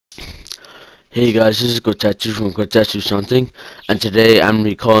Hey guys, this is Kotetsu from Kotetsu Something, and today I'm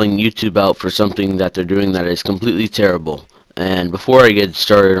calling YouTube out for something that they're doing that is completely terrible. And before I get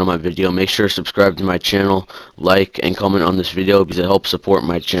started on my video, make sure to subscribe to my channel, like, and comment on this video because it helps support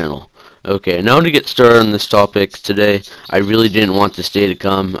my channel. Okay, now to get started on this topic today, I really didn't want this day to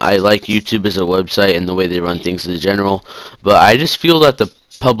come. I like YouTube as a website and the way they run things in general, but I just feel that the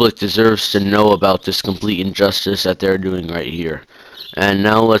public deserves to know about this complete injustice that they're doing right here. And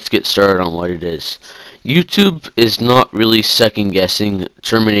now let's get started on what it is. YouTube is not really second-guessing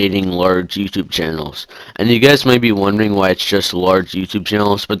terminating large YouTube channels. And you guys might be wondering why it's just large YouTube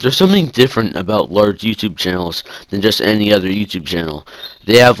channels, but there's something different about large YouTube channels than just any other YouTube channel.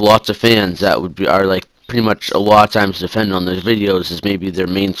 They have lots of fans that are like pretty much a lot of times depend on their videos as maybe their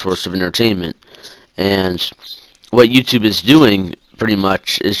main source of entertainment. And what YouTube is doing pretty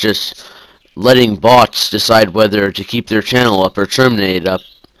much is just letting bots decide whether to keep their channel up or terminate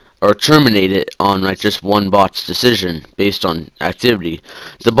it on like just one bot's decision based on activity.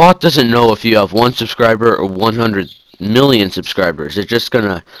 The bot doesn't know if you have 1 subscriber or 100 million subscribers. It's just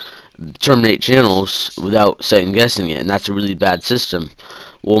gonna terminate channels without second guessing it, and that's a really bad system.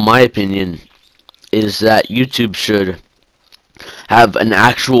 Well, my opinion is that YouTube should have an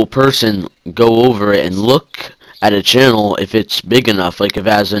actual person go over it and look at a channel if it's big enough, like if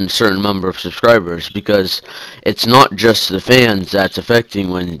it has a certain number of subscribers, because it's not just the fans that's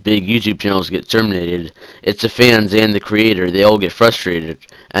affecting when big YouTube channels get terminated. It's the fans and the creator. They all get frustrated,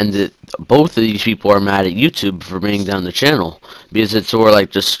 and both of these people are mad at YouTube for bringing down the channel, because it sort of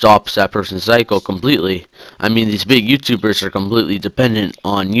like just stops that person's cycle completely. I mean, these big YouTubers are completely dependent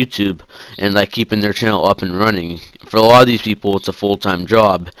on YouTube and like keeping their channel up and running. For a lot of these people, it's a full-time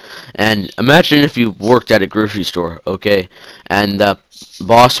job. And imagine if you worked at a grocery store, okay, and the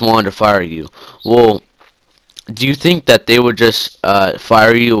boss wanted to fire you. Well, do you think that they would just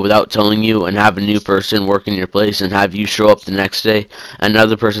fire you without telling you and have a new person work in your place and have you show up the next day and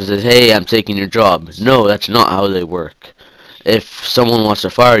another person says, hey, I'm taking your job? No, that's not how they work. If someone wants to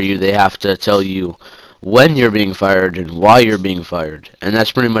fire you, they have to tell you when you're being fired and why you're being fired. And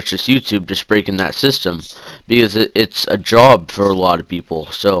that's pretty much just YouTube just breaking that system, because it's a job for a lot of people.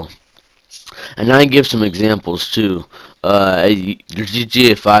 So, and I give some examples too. A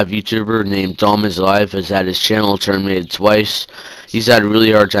GTA 5 YouTuber named Dom is Live has had his channel terminated twice. He's had a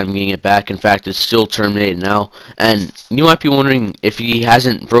really hard time getting it back. In fact, it's still terminated now. And you might be wondering, if he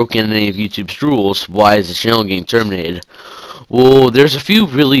hasn't broken any of YouTube's rules, why is the channel getting terminated? Well, there's a few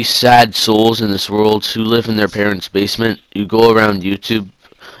really sad souls in this world who live in their parents' basement, who go around YouTube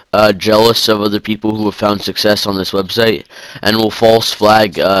jealous of other people who have found success on this website, and will false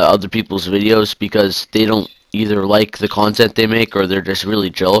flag other people's videos because they don't either like the content they make or they're just really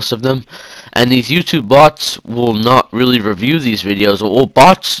jealous of them. And these YouTube bots will not really review these videos. Well,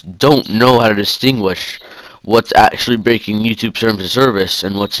 bots don't know how to distinguish what's actually breaking YouTube terms of service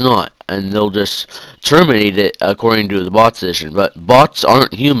and what's not, and they'll just terminate it according to the bot's decision. But bots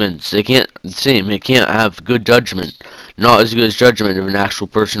aren't humans. They can't have good judgment, not as good as judgment of an actual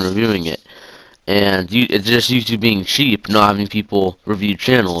person reviewing it. And it's just YouTube being cheap, not having people review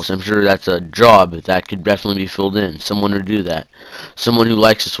channels. I'm sure that's a job that could definitely be filled in. Someone to do that. Someone who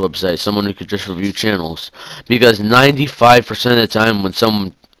likes this website. Someone who could just review channels. Because 95% of the time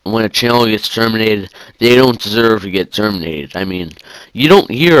when a channel gets terminated, they don't deserve to get terminated. I mean, you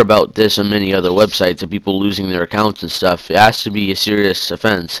don't hear about this on many other websites of people losing their accounts and stuff. It has to be a serious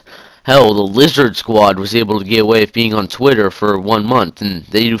offense. Hell, the Lizard Squad was able to get away with being on Twitter for 1 month, and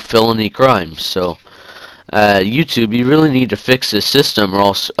they do felony crimes. So, YouTube, you really need to fix this system, or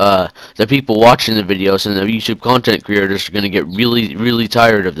else the people watching the videos and the YouTube content creators are going to get really, really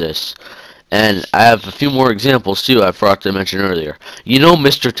tired of this. And I have a few more examples too I forgot to mention earlier. You know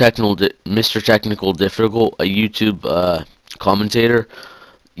Mr. Technical Difficult, a YouTube commentator?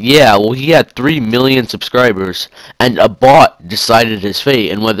 Yeah, well, he had 3 million subscribers, and a bot decided his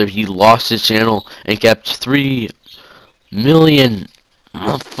fate and whether he lost his channel and kept 3 million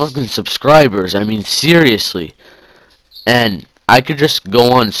fucking subscribers. I mean, seriously. And I could just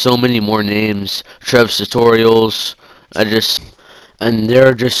go on so many more names. Trev's Tutorials. And there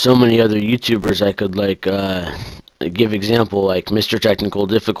are just so many other YouTubers I could like give example, like Mr. Technical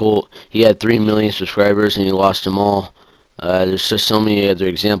Difficult. He had 3 million subscribers and he lost them all. There's just so many other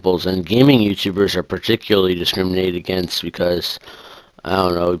examples, and gaming YouTubers are particularly discriminated against because, I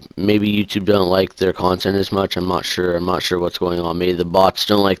don't know, maybe YouTube doesn't like their content as much. I'm not sure what's going on. Maybe the bots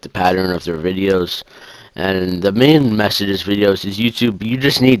don't like the pattern of their videos. And the main message of videos is YouTube, you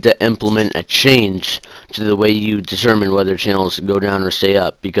just need to implement a change to the way you determine whether channels go down or stay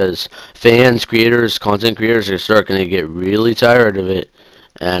up, because fans, creators, content creators are going to get really tired of it.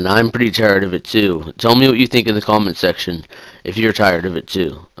 And I'm pretty tired of it too. Tell me what you think in the comment section if you're tired of it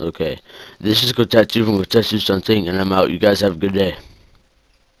too. Okay. This is Kotetsu from Kotetsu Something, and I'm out. You guys have a good day.